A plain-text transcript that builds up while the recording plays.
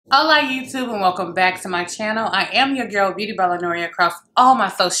Hola YouTube, and welcome back to my channel. I am your girl BeautyByLinnoria across all my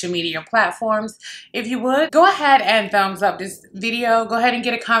social media platforms. If you would, go ahead and thumbs up this video. Go ahead and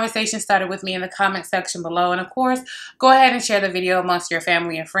get a conversation started with me in the comment section below. And of course, go ahead and share the video amongst your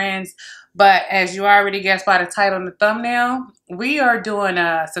family and friends. But as you already guessed by the title and the thumbnail, we are doing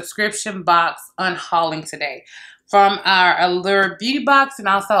a subscription box unhauling today from our Allure Beauty Box and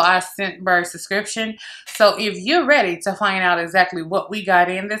also our Scentbird subscription. So if you're ready to find out exactly what we got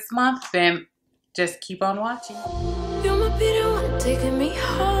in this month, then just keep on watching. You're my beauty one taking me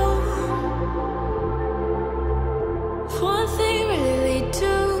home. One thing really lead to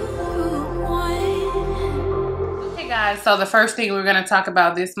one. Okay guys, so the first thing we're going to talk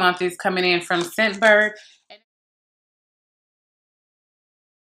about this month is coming in from Scentbird.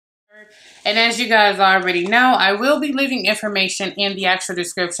 And as you guys already know, I will be leaving information in the actual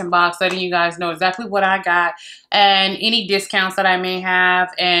description box, letting you guys know exactly what I got and any discounts that I may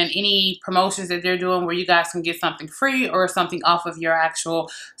have and any promotions that they're doing where you guys can get something free or something off of your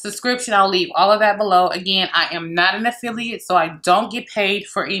actual subscription. I'll leave all of that below. Again, I am not an affiliate, so I don't get paid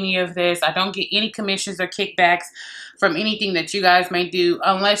for any of this. I don't get any commissions or kickbacks from anything that you guys may do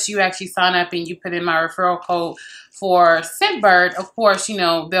unless you actually sign up and you put in my referral code for Scentbird. Of course, you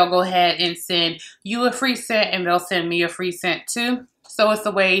know, they'll go ahead and send you a free scent and they'll send me a free scent too. So it's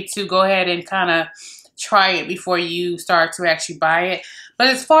a way to go ahead and kind of try it before you start to actually buy it. But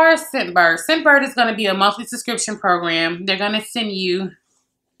as far as Scentbird is going to be a monthly subscription program. They're going to send you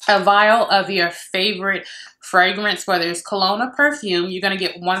a vial of your favorite fragrance, whether it's cologne or perfume. You're going to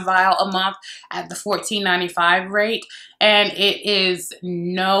get one vial a month at the $14.95 rate. And it is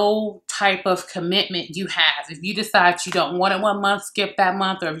no type of commitment you have. If you decide you don't want it one month, skip that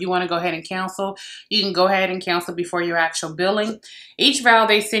month. Or if you want to go ahead and cancel, you can go ahead and cancel before your actual billing. Each vial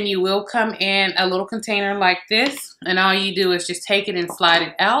they send you will come in a little container like this. And all you do is just take it and slide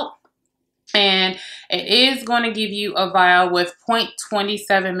it out. And it is going to give you a vial with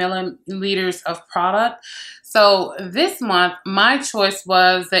 0.27 milliliters of product. So this month, my choice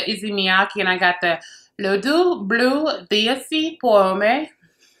was the Issey Miyake, and I got the Bleue Issey Homme.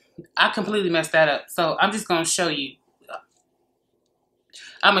 I completely messed that up. So I'm just going to show you.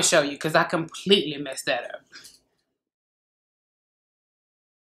 I'm going to show you because I completely messed that up.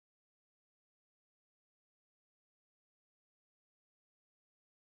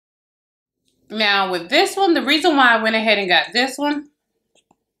 Now with this one, the reason why I went ahead and got this one,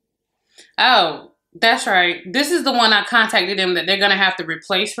 oh, that's right. This is the one I contacted them that they're going to have to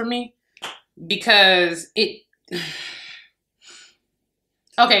replace for me because it,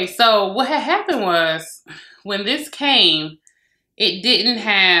 okay, so what had happened was when this came, it didn't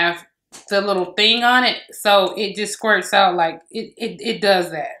have the little thing on it. So it just squirts out like it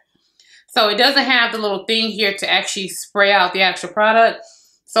does that. So it doesn't have the little thing here to actually spray out the actual product.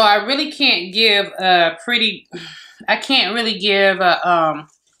 So I really can't give a I can't really give a,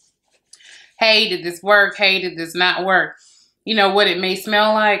 hey, did this work? Hey, did this not work? You know, what it may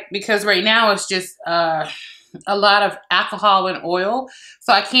smell like. Because right now it's just a lot of alcohol and oil.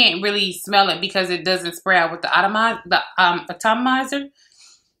 So I can't really smell it because it doesn't spray out with the atomizer.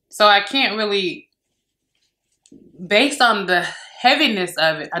 So I can't really, based on the heaviness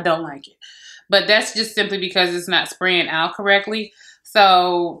of it, I don't like it. But that's just simply because it's not spraying out correctly.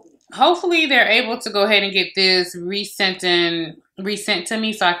 So hopefully they're able to go ahead and get this resent to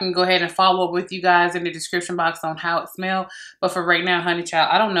me so I can go ahead and follow up with you guys in the description box on how it smells. But for right now, honey child,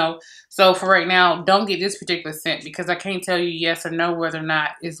 I don't know. So for right now, don't get this particular scent because I can't tell you yes or no whether or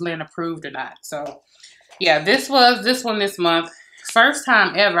not it's Lynn approved or not. So yeah, this was this one this month. First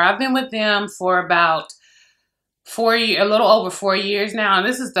time ever. I've been with them for about a little over 4 years now, and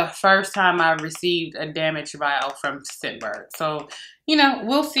this is the first time I've received a damaged vial from Scentbird. So, you know,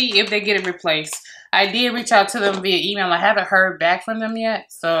 we'll see if they get it replaced. I did reach out to them via email. I haven't heard back from them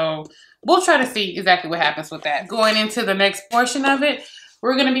yet, so we'll try to see exactly what happens with that. Going into the next portion of it,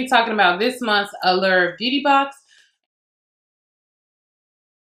 we're going to be talking about this month's Allure Beauty Box.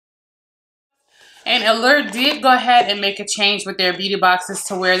 And Allure did go ahead and make a change with their beauty boxes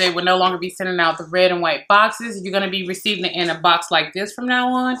to where they would no longer be sending out the red and white boxes. You're going to be receiving it in a box like this from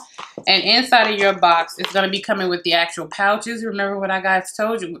now on. And inside of your box, it's going to be coming with the actual pouches. Remember what I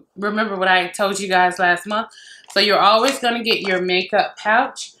told you? Remember what I told you guys last month? So you're always going to get your makeup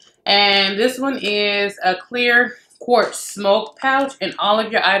pouch. And this one is a clear quartz smoke pouch. And all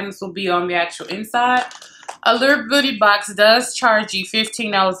of your items will be on the actual inside. Allure Beauty Box does charge you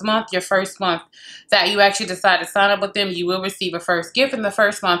 $15 a month. Your first month that you actually decide to sign up with them, you will receive a first gift, and the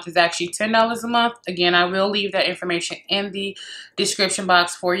first month is actually $10 a month. Again, I will leave that information in the description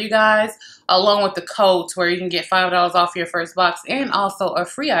box for you guys, along with the codes where you can get $5 off your first box and also a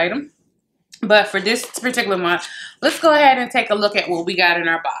free item. But for this particular month, let's go ahead and take a look at what we got in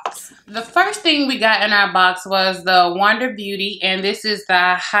our box. The first thing we got in our box was the Wonder Beauty, and this is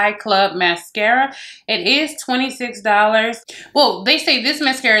the High Club Mascara. It is $26. Well, they say this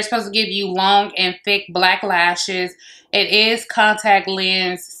mascara is supposed to give you long and thick black lashes. It is contact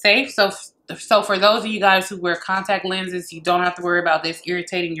lens safe, so for those of you guys who wear contact lenses, you don't have to worry about this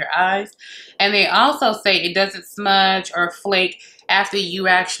irritating your eyes. And they also say it doesn't smudge or flake after you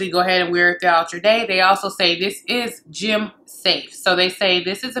actually go ahead and wear it throughout your day. They also say this is gym safe. So they say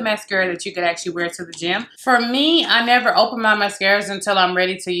this is a mascara that you could actually wear to the gym. For me, I never open my mascaras until I'm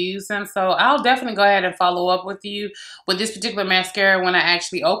ready to use them. So I'll definitely go ahead and follow up with you with this particular mascara when I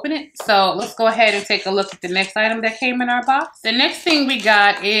actually open it. So let's go ahead and take a look at the next item that came in our box. The next thing we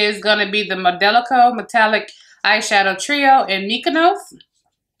got is going to be the Modelico Metallic Eyeshadow Trio in Mykonos.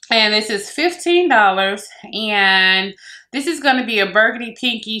 And this is $15, and this is going to be a burgundy,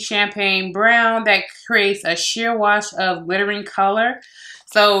 pinky, champagne brown that creates a sheer wash of glittering color.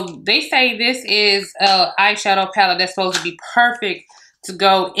 So they say this is an eyeshadow palette that's supposed to be perfect to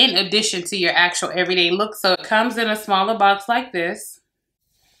go in addition to your actual everyday look. So it comes in a smaller box like this.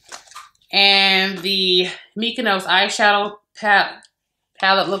 And the Mykonos eyeshadow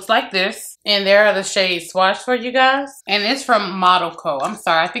palette looks like this. And there are the shades swatched for you guys. And it's from Model Co. I'm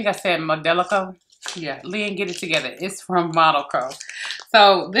sorry, I think I said Modelico. Yeah, Lynn, get it together. It's from Model Co.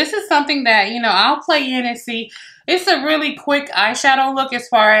 So this is something that, you know, I'll play in and see. It's a really quick eyeshadow look as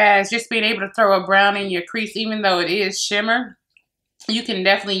far as just being able to throw a brown in your crease, even though it is shimmer. You can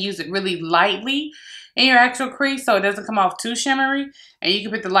definitely use it really lightly in your actual crease so it doesn't come off too shimmery. And you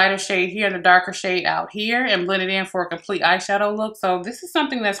can put the lighter shade here and the darker shade out here and blend it in for a complete eyeshadow look. So this is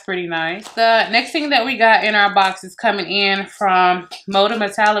something that's pretty nice. The next thing that we got in our box is coming in from Moda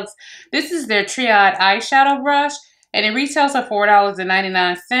Metallics. This is their Triad eyeshadow brush, and it retails for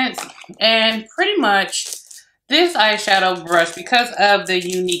 $4.99. And pretty much this eyeshadow brush, because of the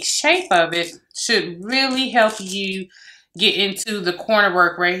unique shape of it, should really help you get into the corner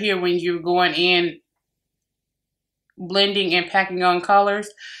work right here when you're going in blending and packing on colors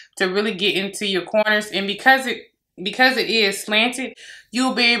to really get into your corners. And because it is slanted,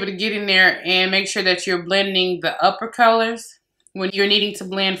 you'll be able to get in there and make sure that you're blending the upper colors. When you're needing to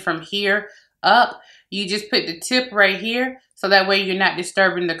blend from here up, you just put the tip right here, so that way you're not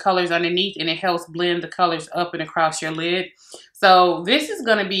disturbing the colors underneath, and it helps blend the colors up and across your lid. So this is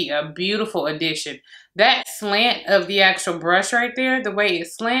going to be a beautiful addition. That slant of the actual brush right there, the way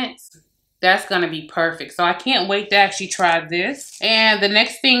it slants, that's going to be perfect. So I can't wait to actually try this. And the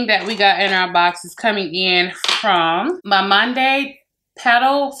next thing that we got in our box is coming in from Miyake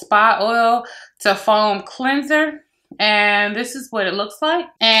Petal Spa Oil to Foam Cleanser. And this is what it looks like.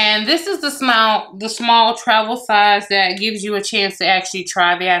 And this is the small travel size that gives you a chance to actually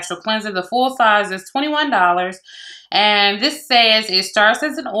try the actual cleanser. The full size is $21. And this says it starts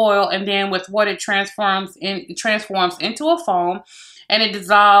as an oil, and then with what it transforms into a foam. And it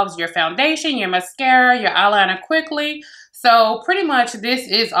dissolves your foundation, your mascara, your eyeliner quickly. So pretty much this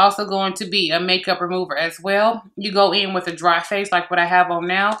is also going to be a makeup remover as well. You go in with a dry face like what I have on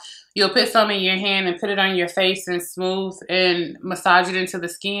now. You'll put some in your hand and put it on your face and smooth and massage it into the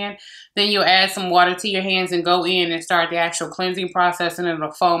skin. Then you'll add some water to your hands and go in and start the actual cleansing process, and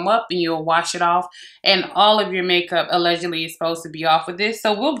it'll foam up and you'll wash it off. And all of your makeup allegedly is supposed to be off with this.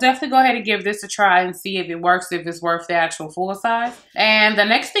 So we'll definitely go ahead and give this a try and see if it works, if it's worth the actual full size. And the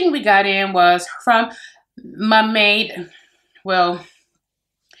next thing we got in was from Miyake,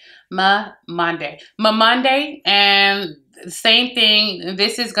 and same thing.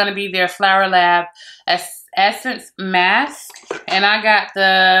 This is going to be their Flower Lab Essence Mask, and I got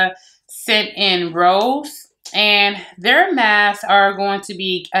the scent in Rose. And their masks are going to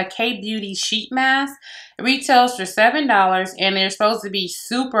be a K-Beauty sheet mask. It retails for $7, and they're supposed to be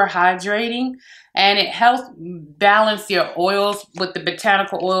super hydrating, and it helps balance your oils with the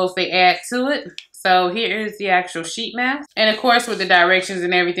botanical oils they add to it. So here is the actual sheet mask, and of course with the directions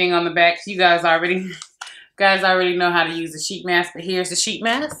and everything on the back, you guys already know how to use a sheet mask, but here's the sheet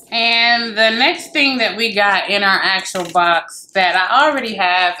mask. And the next thing that we got in our actual box that I already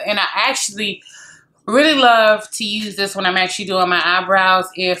have, and I actually Really love to use this when I'm actually doing my eyebrows.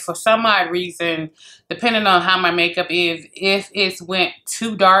 If for some odd reason, depending on how my makeup is, if it's went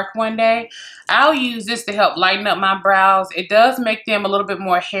too dark one day, I'll use this to help lighten up my brows. It does make them a little bit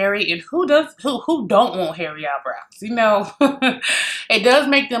more hairy, and who don't want hairy eyebrows? You know, it does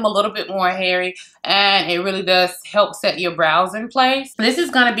make them a little bit more hairy, and it really does help set your brows in place. This is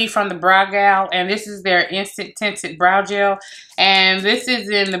going to be from the Brow Gal, and this is their Instant Tinted Brow Gel, and this is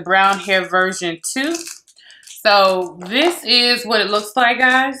in the brown hair version 2. So this is what it looks like,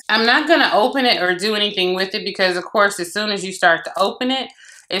 guys. I'm not going to open it or do anything with it because, of course, as soon as you start to open it,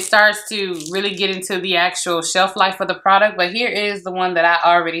 it starts to really get into the actual shelf life of the product. But here is the one that I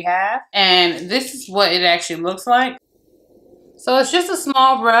already have, and this is what it actually looks like. So it's just a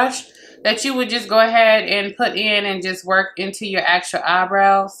small brush that you would just go ahead and put in and just work into your actual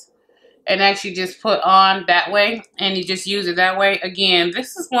eyebrows. And actually just put on that way, and you just use it that way. Again,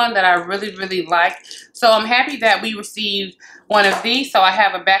 this is one that I really like, so I'm happy that we received one of these, so I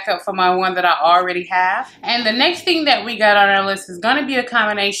have a backup for my one that I already have. And the next thing that we got on our list is going to be a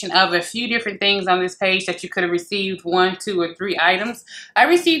combination of a few different things on this page that you could have received 1, 2, or 3 items. I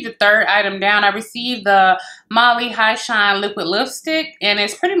received the third item down. I received the Molly High Shine Liquid Lipstick, and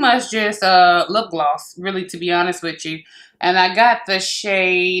it's pretty much just a lip gloss, really, to be honest with you. And I got the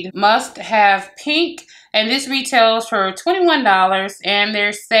shade Must Have Pink, and this retails for $21, and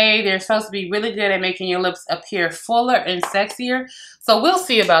they're supposed to be really good at making your lips appear fuller and sexier. So we'll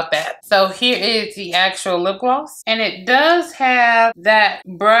see about that. So here is the actual lip gloss, and it does have that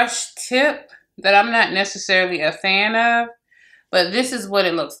brush tip that I'm not necessarily a fan of, but this is what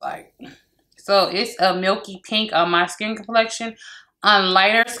it looks like. So it's a milky pink on my skin complexion. On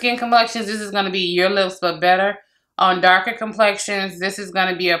lighter skin complexions, this is going to be your lips but better. On darker complexions, this is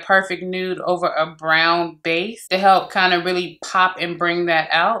going to be a perfect nude over a brown base to help kind of really pop and bring that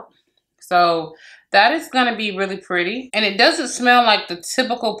out. So that is going to be really pretty. And it doesn't smell like the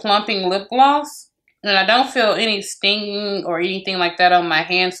typical plumping lip gloss. And I don't feel any stinging or anything like that on my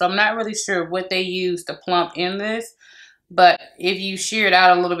hand. So I'm not really sure what they use to plump in this. But if you shear it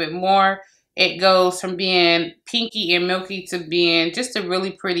out a little bit more, it goes from being pinky and milky to being just a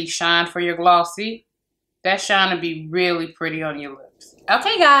really pretty shine for your glossy. That shine will be really pretty on your lips.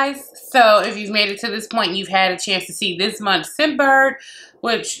 Okay, guys. So if you've made it to this point, you've had a chance to see this month's Scentbird,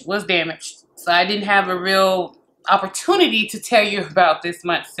 which was damaged. So I didn't have a real opportunity to tell you about this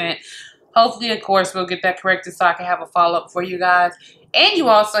month's scent. Hopefully, of course, we'll get that corrected so I can have a follow-up for you guys. And you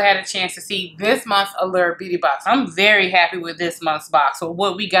also had a chance to see this month's Allure Beauty Box. I'm very happy with this month's box. So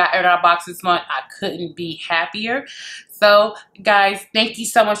what we got in our box this month, I couldn't be happier. So, guys, thank you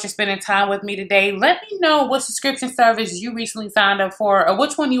so much for spending time with me today. Let me know what subscription service you recently signed up for or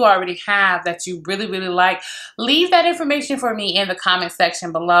which one you already have that you really like. Leave that information for me in the comment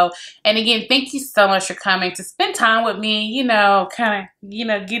section below. And again, thank you so much for coming to spend time with me. You know, kind of, you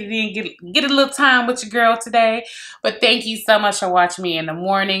know, get a little time with your girl today. But thank you so much for watching me in the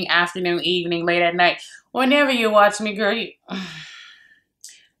morning, afternoon, evening, late at night. Whenever you're watching me, girl, I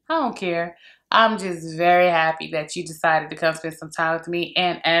don't care. I'm just very happy that you decided to come spend some time with me.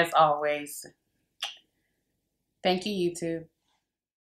 And as always, thank you, YouTube.